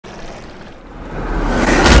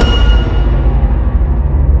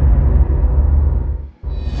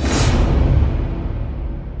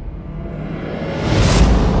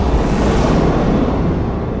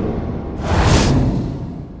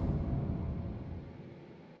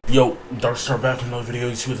Yo, Darkstar back with another video.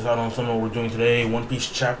 You see what the title and thumbnail we're doing today. One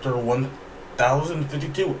Piece chapter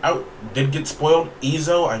 1052 out. Did get spoiled.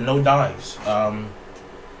 Izo, I know, dies.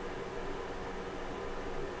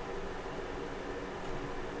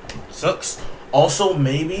 Sucks. Also,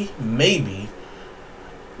 maybe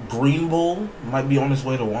Green Bull might be on his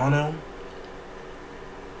way to Wano.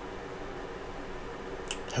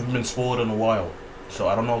 Haven't been spoiled in a while, so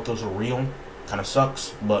I don't know if those are real. Kind of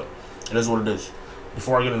sucks, but it is what it is.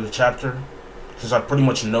 Before I get into the chapter, since I pretty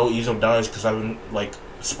much know Izo dies because I've been like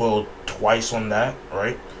spoiled twice on that,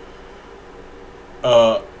 right?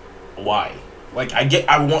 Why? Like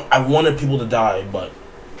I wanted people to die, but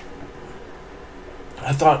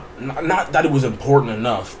I thought not that it was important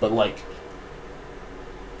enough, but like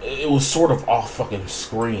it was sort of off fucking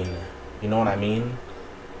screen. You know what I mean?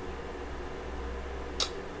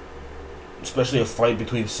 Especially a fight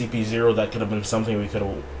between CP0, that could have been something we could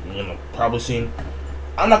have, you know, probably seen.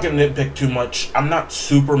 I'm not gonna nitpick too much. I'm not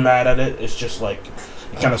super mad at it. It's just like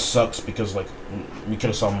it kind of sucks because like we could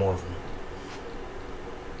have saw more of him.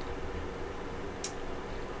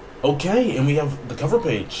 Okay, and we have the cover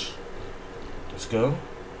page. Let's go.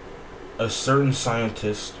 A certain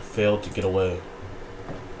scientist failed to get away.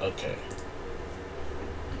 Okay.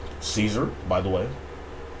 Caesar, by the way.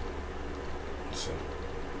 Let's see.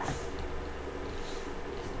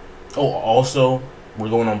 Oh, also, we're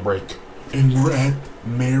going on break. And we're at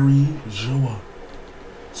Mary Joa.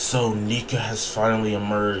 So, Nika has finally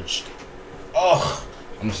emerged. Ugh,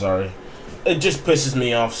 I'm sorry. It just pisses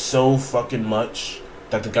me off so fucking much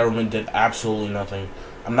that the government did absolutely nothing.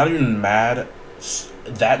 I'm not even mad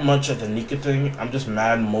that much at the Nika thing. I'm just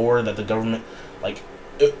mad more that the government, like,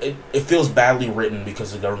 it feels badly written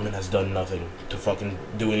because the government has done nothing to fucking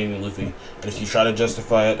do anything to Luffy. And if you try to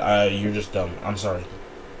justify it, you're just dumb. I'm sorry.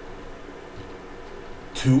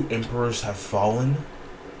 2 emperors have fallen?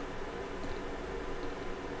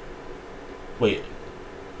 Wait.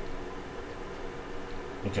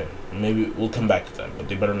 Okay, maybe we'll come back to that, but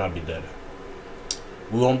they better not be dead.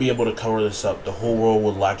 We won't be able to cover this up. The whole world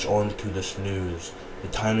will latch on to this news. The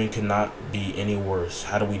timing cannot be any worse.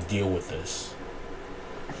 How do we deal with this?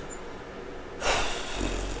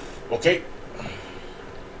 Okay.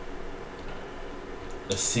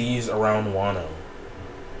 The seas around Wano.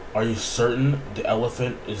 Are you certain the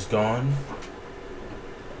elephant is gone?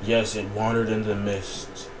 Yes, it wandered in the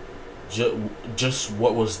mist. Just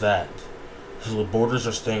what was that? So the borders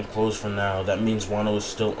are staying closed for now. That means Wano is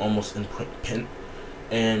still almost impenetrable.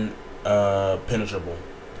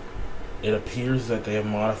 It appears that they have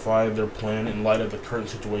modified their plan in light of the current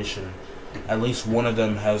situation. At least one of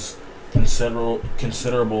them has considerable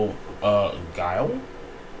guile.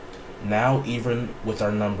 Now, even with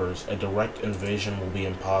our numbers, a direct invasion will be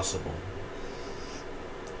impossible.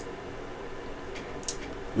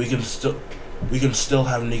 We can still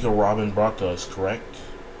have Nika Robin brought to us, correct?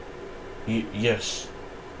 Yes.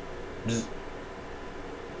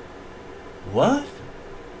 What?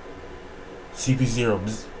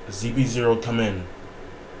 CP0, ZB0, come in.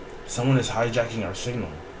 Someone is hijacking our signal.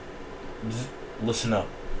 Listen up.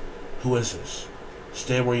 Who is this?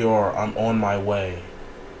 Stay where you are. I'm on my way.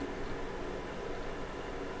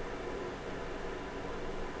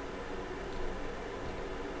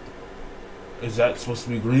 Is that supposed to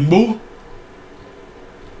be Green Bull?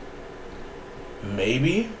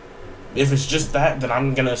 Maybe. If it's just that, then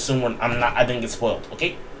I'm gonna assume I didn't get spoiled,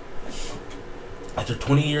 okay? After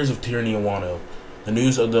 20 years of tyranny in Wano, the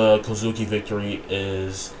news of the Kozuki victory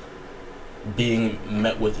is being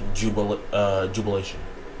met with jubilation.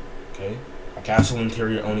 Okay? A castle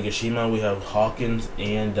interior Onigashima, we have Hawkins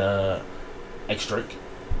and X-Drake.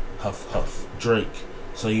 Huff. Drake,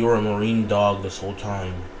 so you were a marine dog this whole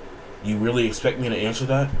time. You really expect me to answer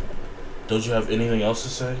that? Don't you have anything else to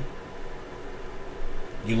say?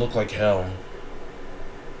 You look like hell.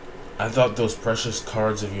 I thought those precious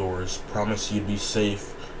cards of yours promised you'd be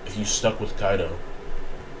safe if you stuck with Kaido.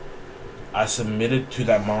 I submitted to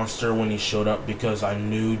that monster when he showed up because I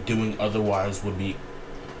knew doing otherwise would be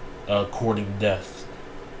courting death.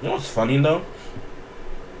 You know what's funny though?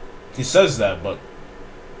 He says that, but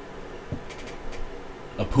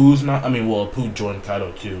Apu's not. I mean, well, Apu joined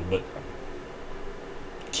Kaido too, but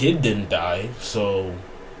Kid didn't die, so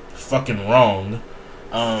fucking wrong.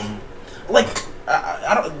 Like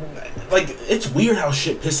I don't like. It's weird how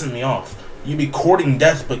shit pissing me off. You be courting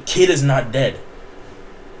death, but Kid is not dead.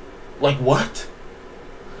 Like what?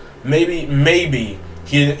 Maybe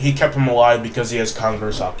he kept him alive because he has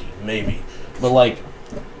Kangarasaki. Maybe, but like,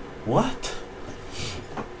 what?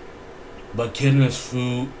 But Kid and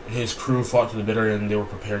his crew fought to the bitter end. They were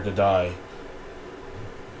prepared to die.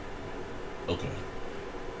 Okay.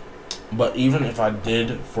 But even if I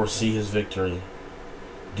did foresee his victory,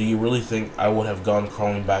 do you really think I would have gone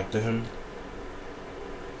crawling back to him?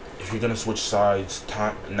 If you're gonna switch sides,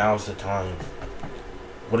 now's the time.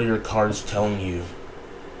 What are your cards telling you?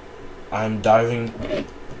 I am divining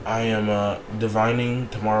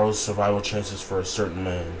tomorrow's survival chances for a certain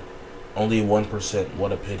man. Only 1%.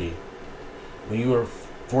 What a pity. When you were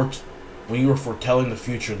foretelling the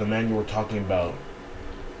future, the man you were talking about,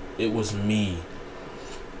 it was me.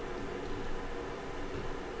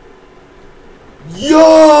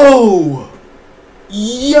 Yo!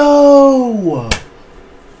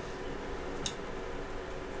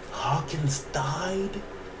 Hawkins died?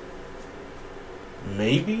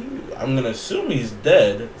 Maybe? I'm gonna assume he's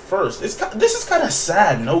dead first. This is kind of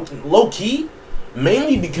sad, low key.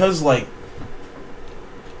 Mainly because, like,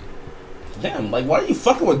 damn, like, why are you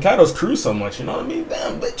fucking with Kaido's crew so much? You know what I mean?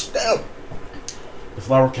 Damn, bitch, damn. The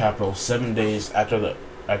Flower Capital, 7 days after the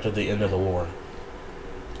end of the war.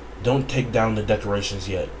 Don't take down the decorations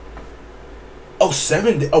yet. Oh,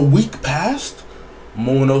 a week passed?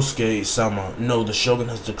 Momonosuke-sama, no, the Shogun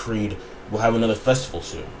has decreed we'll have another festival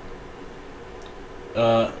soon.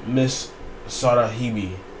 Miss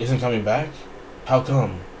Sarahibi isn't coming back? How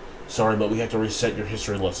come? Sorry, but we have to reset your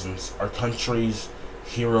history lessons. Our country's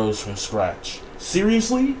heroes from scratch.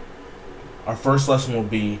 Seriously? Our first lesson will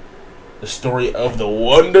be the story of the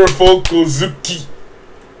wonderful Kozuki.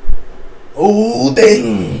 Oh,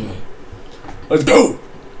 dang! Let's go!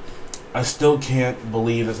 I still can't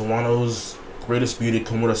believe that Wano's greatest beauty,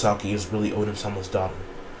 Komurasaki, is really Oden-sama's daughter.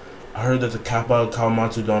 I heard that the Kappa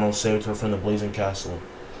Kawamatsu Dono saved her from the blazing castle.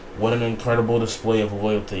 What an incredible display of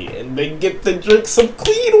loyalty. And they get to drink some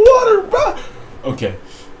clean water, bruh! Okay.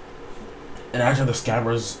 And after the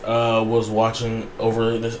Scabbers was watching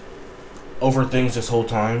over things this whole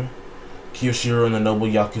time, Kiyoshiro and the noble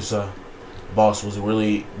Yakuza boss was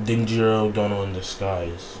really Denjiro Dono in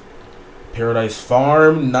disguise. Paradise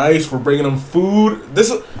Farm, nice, for bringing them food.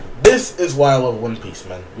 This is why I love One Piece,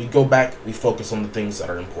 man. We go back, we focus on the things that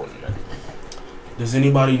are important, man. Does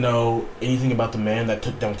anybody know anything about the man that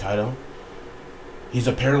took down Kaido? He's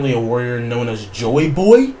apparently a warrior known as Joy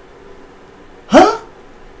Boy? Huh?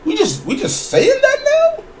 We just saying that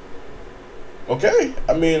now? Okay,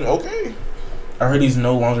 I mean, okay. I heard he's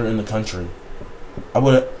no longer in the country. I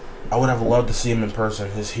would have loved to see him in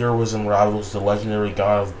person. His heroism rivals the legendary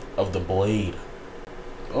god of the blade.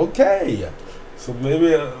 Okay, so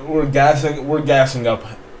maybe we're gassing up.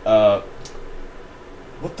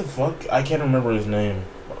 What the fuck? I can't remember his name.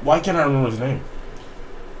 Why can't I remember his name?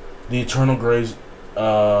 The Eternal Graves,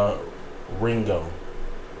 Ringo.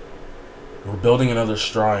 We're building another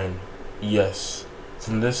shrine. Yes,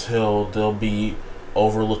 from this hill they'll be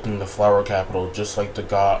overlooking the Flower Capital, just like the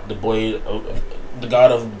god of the blade,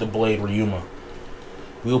 Ryuma.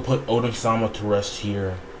 We will put Oden-sama to rest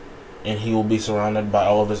here, and he will be surrounded by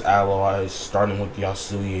all of his allies, starting with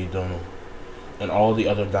Yasuye Dono and all the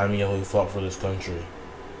other daimyo who fought for this country,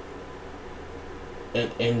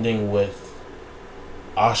 and ending with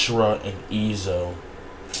Ashura and Izo.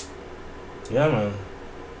 Yeah, man.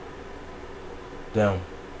 Damn.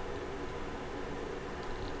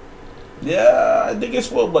 Yeah, I think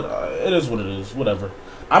it's well, but it is what it is. Whatever.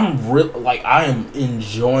 I am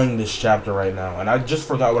enjoying this chapter right now, and I just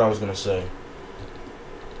forgot what I was gonna say.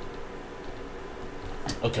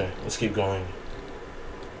 Okay, let's keep going.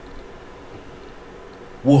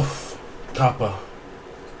 Woof, Kappa.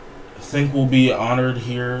 Think we'll be honored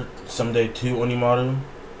here someday too, Onimaru.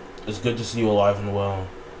 It's good to see you alive and well.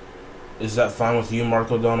 Is that fine with you,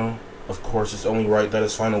 Marco Dono? Of course, it's only right that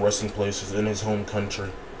his final resting place is in his home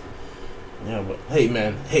country. Yeah, but hey,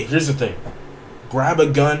 man. Hey, here's the thing. Grab a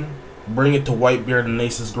gun, bring it to Whitebeard and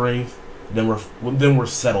Ace's grave, then we're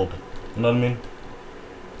settled. You know what I mean?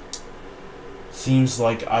 Seems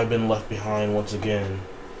like I've been left behind once again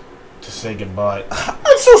to say goodbye.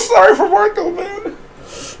 I'm so sorry for Marco, man.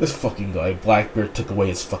 This fucking guy, Blackbeard, took away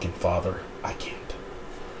his fucking father. I can't.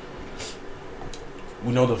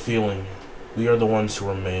 We know the feeling. We are the ones who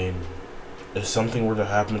remain. If something were to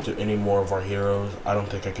happen to any more of our heroes, I don't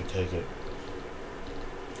think I could take it.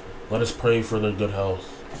 Let us pray for their good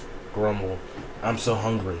health. Grumble. I'm so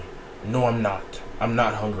hungry. No, I'm not. I'm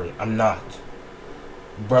not hungry. I'm not.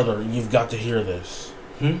 Brother, you've got to hear this.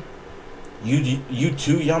 You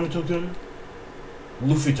too, Yamato-kun?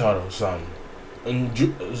 Luffy-taro-san. And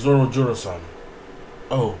Zoro-juro-san.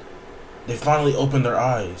 Oh, they finally opened their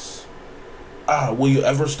eyes. Ah, will you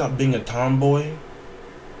ever stop being a tomboy?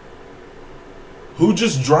 Who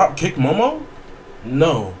just drop kicked Momo?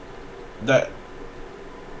 No.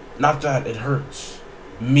 Not that, it hurts.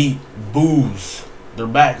 Meat, booze. They're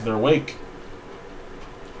back, they're awake.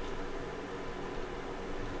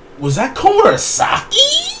 Was that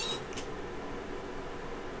Komurasaki?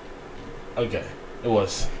 Okay, it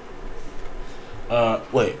was.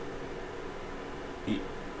 Wait.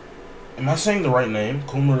 Am I saying the right name?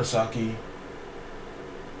 Komurasaki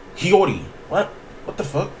Hiyori. What? What the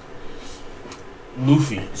fuck?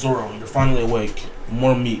 Luffy, Zoro, you're finally awake.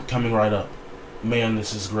 More meat coming right up. Man,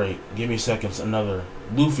 this is great. Give me seconds. Another.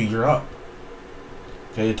 Luffy, you're up.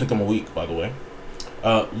 Okay, it took him a week, by the way.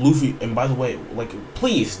 Luffy, and by the way, like,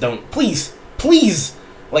 please don't, please,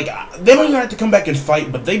 like, they don't even have to come back and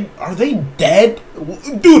fight, but are they dead?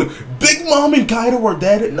 Dude, Big Mom and Kaido are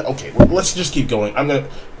dead? No, okay, let's just keep going.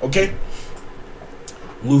 Okay?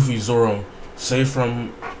 Luffy, Zoro, save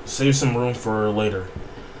some room for later.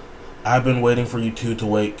 I've been waiting for you two to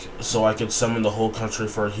wake, so I could summon the whole country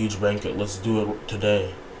for a huge banquet. Let's do it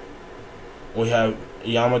today. We have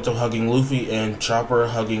Yamato hugging Luffy and Chopper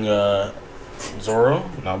hugging, Zoro.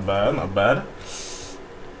 Not bad, not bad.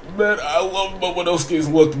 Man, I love Momonosuke's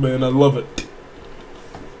look, man. I love it.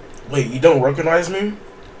 Wait, you don't recognize me?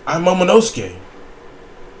 I'm Momonosuke.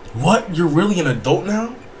 What? You're really an adult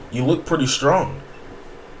now? You look pretty strong.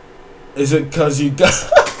 Is it because you got...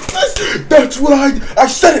 That's what I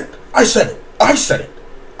said it! I said it!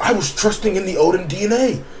 I was trusting in the Odin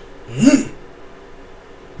DNA.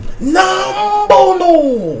 No!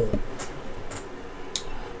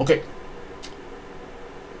 Okay.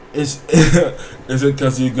 Is it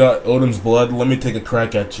because you got Odin's blood? Let me take a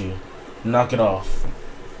crack at you. Knock it off.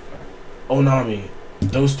 Oh, Nami,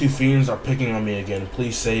 those two fiends are picking on me again.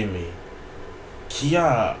 Please save me.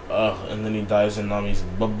 Kia. And then he dives in Nami's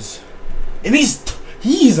bubs. And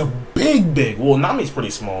he's a big. Well, Nami's pretty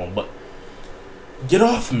small, but get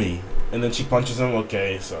off me. And then she punches him.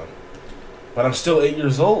 Okay, so. But I'm still 8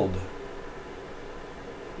 years old.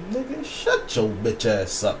 Nigga, shut your bitch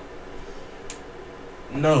ass up.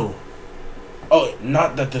 No. Oh,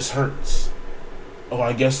 not that this hurts. Oh,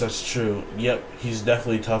 I guess that's true. Yep, he's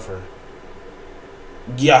definitely tougher.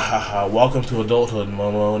 Yeah, haha. Welcome to adulthood,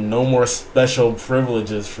 Momo. No more special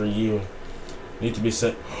privileges for you. Need to be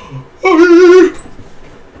set.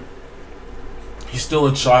 He's still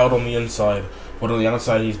a child on the inside, but on the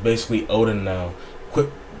outside, he's basically Odin now.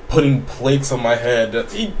 Quit putting plates on my head.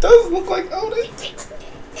 He does look like Odin.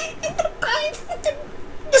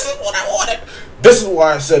 This is what I wanted. This is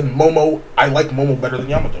why I said Momo. I like Momo better than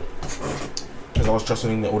Yamato, because I was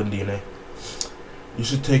trusting the Odin DNA. You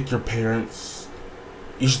should thank your parents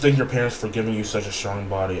for giving you such a strong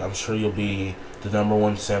body. I'm sure you'll be the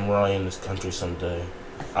 #1 samurai in this country someday.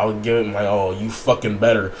 I'll give it my all. You fucking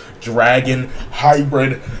better. Dragon,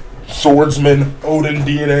 hybrid, swordsman, Odin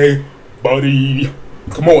DNA, buddy.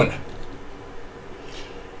 Come on.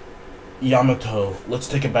 Yamato, let's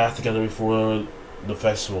take a bath together before the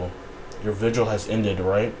festival. Your vigil has ended,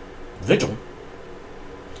 right? Vigil?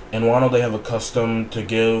 In Wano, they have a custom to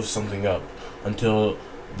give something up until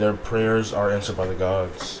their prayers are answered by the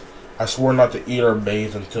gods. I swore not to eat or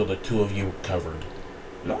bathe until the two of you recovered.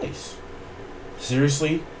 Nice.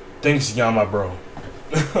 Seriously? Thanks, Yama, bro.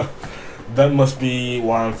 That must be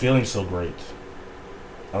why I'm feeling so great.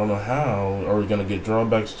 I don't know how. Are we gonna get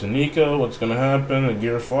drawbacks to Nika? What's gonna happen at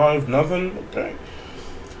Gear 5? Nothing? Okay.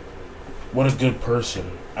 What a good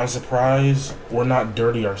person. I'm surprised we're not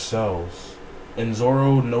dirty ourselves. In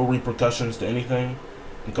Zoro, no repercussions to anything.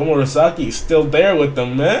 And Komurasaki is still there with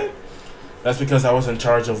them, man. That's because I was in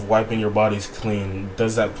charge of wiping your bodies clean.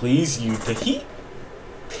 Does that please you, Tahi?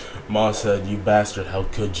 Ma said, you bastard, how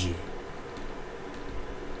could you?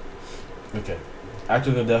 Okay.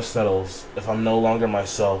 After the dust settles, if I'm no longer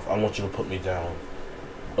myself, I want you to put me down.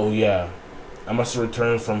 Oh yeah. I must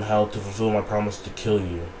return from hell to fulfill my promise to kill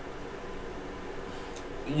you.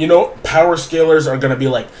 You know, power scalers are gonna be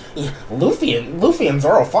like, yeah, Luffy and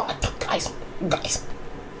Zoro fought. Guys.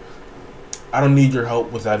 I don't need your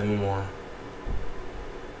help with that anymore.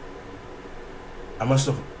 I must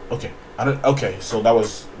have. Okay. Okay. So that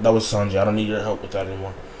was Sanji. I don't need your help with that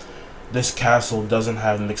anymore. This castle doesn't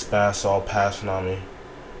have mixed baths, so I'll pass, Nami.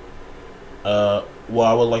 Well,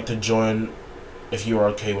 I would like to join if you are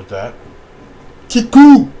okay with that.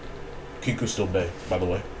 Kiku's still bae, by the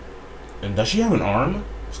way. And does she have an arm?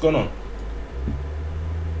 What's going on?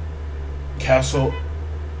 Castle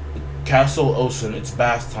Osen, it's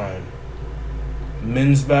bath time.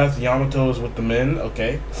 Men's bath, Yamato is with the men,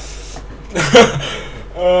 okay.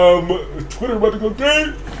 Twitter about to go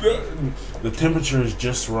gay. The temperature is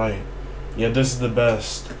just right. Yeah, this is the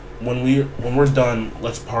best. When we're done,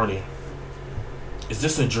 let's party. Is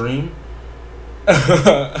this a dream?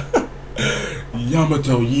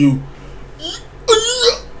 Yamato, you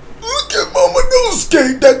look at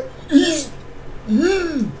Momonosuke. That he's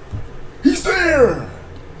there.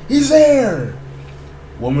 He's there!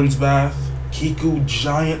 Woman's bath. Kiku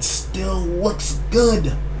giant still looks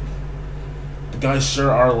good. The guys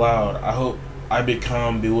sure are loud. I hope I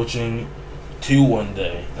become bewitching too one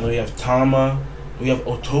day. And we have Tama. We have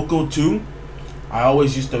Otoko too. I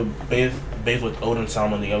always used to bathe with Oden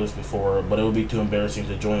Sama and the others before, but it would be too embarrassing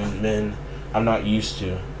to join men I'm not used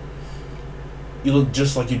to. You look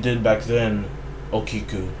just like you did back then,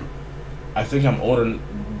 Okiku. I think I'm older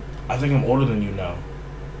than you now.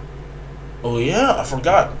 Oh yeah, I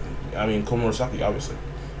forgot. I mean, Komurasaki, obviously.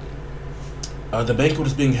 The banquet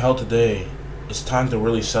is being held today. It's time to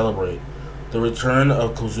really celebrate the return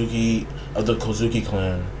of the Kozuki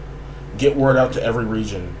clan. Get word out to every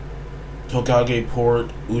region. Tokage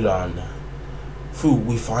Port Udon. Phew,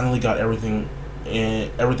 we finally got everything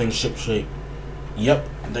ship shape. Yep,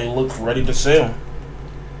 they look ready to sail.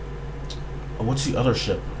 What's the other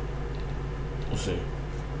ship? We'll see.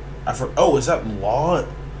 Oh, is that Law?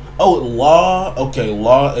 Oh, Law. Okay,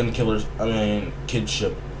 Law and Kid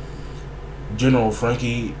ship. General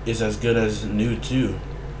Frankie is as good as new too.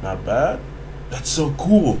 Not bad. That's so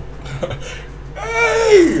cool.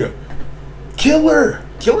 Hey, Killer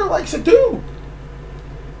likes it too.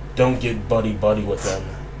 Don't get buddy with them.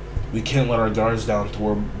 We can't let our guards down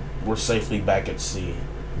till we're safely back at sea.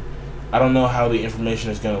 I don't know how the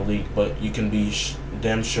information is gonna leak, but you can be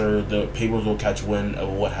damn sure the papers will catch wind of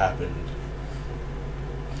what happened.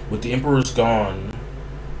 With the Emperor's gone,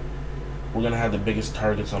 we're gonna have the biggest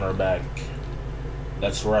targets on our back.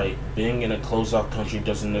 That's right, being in a closed-off country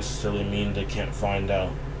doesn't necessarily mean they can't find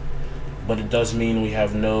out. But it does mean we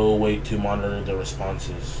have no way to monitor their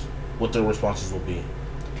responses. What their responses will be.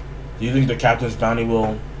 Do you think the captain's bounty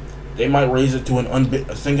will... They might raise it to an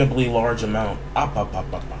unthinkably large amount. A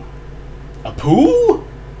poo?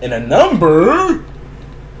 And a number?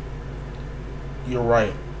 You're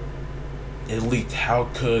right. It leaked. How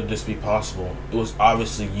could this be possible? It was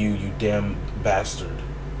obviously you damn bastard.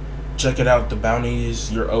 Check it out, the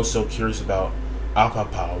bounties you're oh so curious about.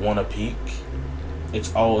 Want a peek?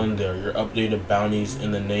 It's all in there. Your updated bounties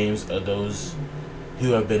and the names of those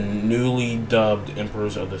who have been newly dubbed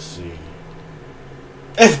Emperors of the Sea.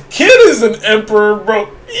 If Kid is an Emperor, bro.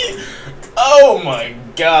 Oh my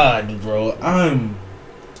god, bro.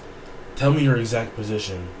 Tell me your exact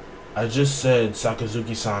position. I just said,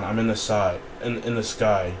 Sakazuki-san, I'm in the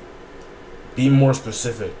sky. Be more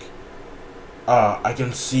specific. I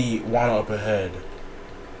can see Wano up ahead.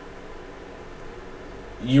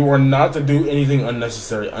 You are not to do anything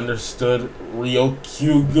unnecessary. Understood,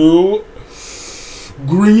 Ryokyugu?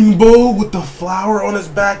 Green Bull with the flower on his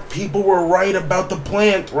back. People were right about the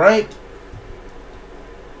plant, right?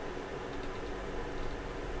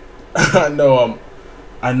 I know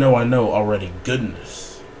already.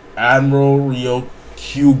 Goodness. Admiral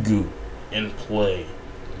Ryokyugu in play.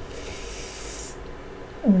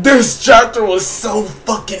 This chapter was so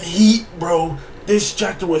fucking heat, bro. This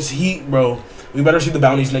chapter was heat, bro. We better see the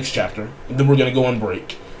bounties next chapter, and then we're gonna go on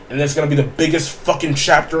break. And that's gonna be the biggest fucking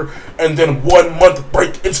chapter, and then 1 month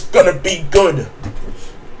break. It's gonna be good.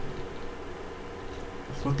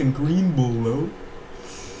 Fucking Green Bull, though.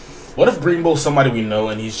 What if Green Bull's somebody we know,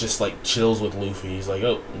 and he's just like chills with Luffy? He's like,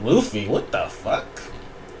 oh, Luffy, what the fuck?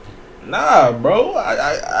 Nah, bro.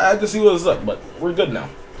 I had to see what's up, but we're good now.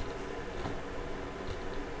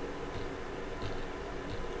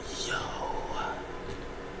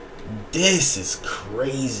 This is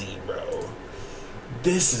crazy, bro.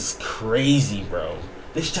 This is crazy, bro.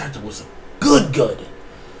 This chapter was good.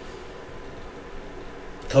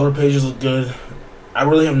 Color pages look good. I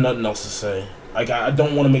really have nothing else to say. Like, I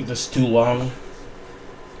don't want to make this too long.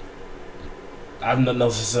 I have nothing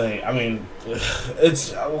else to say. I mean,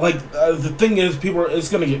 it's like the thing is, it's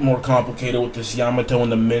gonna get more complicated with this Yamato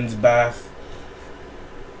and the men's bath.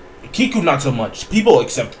 Kiku, not so much. People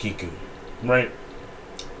accept Kiku, right?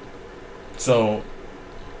 So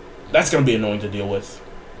that's gonna be annoying to deal with.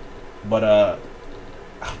 But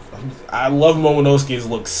I love Momonosuke's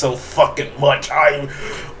look so fucking much.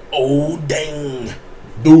 Oh dang,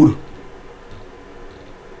 dude,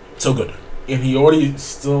 so good. And he already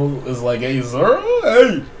still is like, hey Zoro,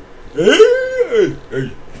 hey,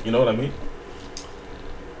 you know what I mean?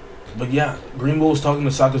 But yeah, Green Bull was talking to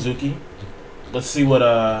Sakazuki. Let's see what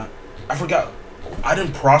I forgot. I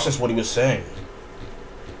didn't process what he was saying.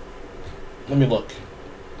 Let me look.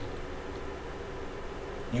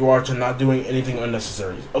 You are to not doing anything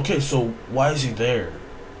unnecessary. Okay, so why is he there?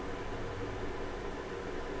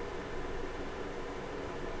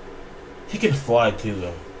 He can fly too,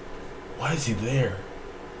 though. Why is he there?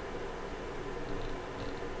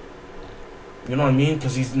 You know what I mean?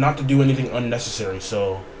 Because he's not to do anything unnecessary,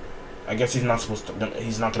 so I guess he's not supposed to.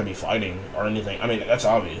 He's not gonna be fighting or anything. I mean, that's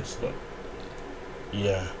obvious, but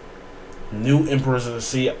yeah. New Emperors of the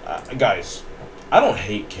Sea, guys. I don't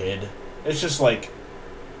hate Kid. It's just like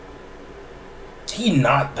he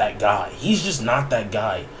not that guy. He's just not that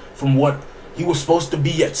guy. From what he was supposed to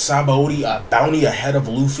be at Sabaody, a bounty ahead of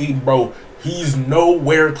Luffy, bro. He's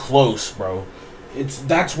nowhere close, bro.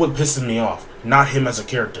 That's what pisses me off. Not him as a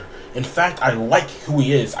character. In fact, I like who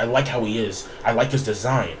he is. I like how he is. I like his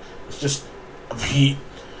design. It's just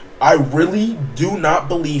I really do not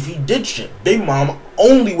believe he did shit. Big Mom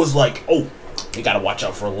only was like, oh, you gotta watch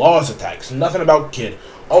out for Law's attacks. Nothing about Kid.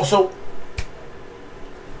 Also,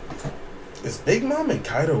 is Big Mom and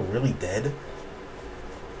Kaido really dead?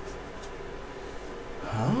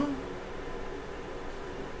 Huh?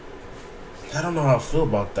 I don't know how I feel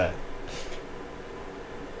about that.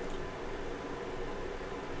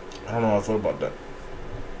 I don't know how I feel about that.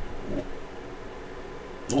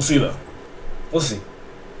 We'll see, though. We'll see.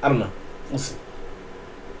 I don't know. We'll see.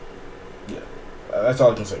 Yeah. That's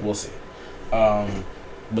all I can say. We'll see.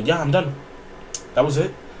 But yeah, I'm done. That was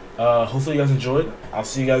it. Hopefully you guys enjoyed. I'll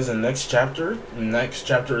see you guys in the next chapter. The next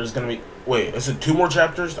chapter is going to be... Wait, is it 2 more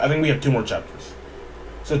chapters? I think we have 2 more chapters.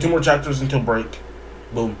 So 2 more chapters until break.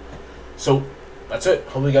 Boom. So, that's it.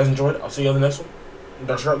 Hopefully you guys enjoyed. I'll see you on the next one.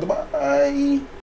 Goodbye.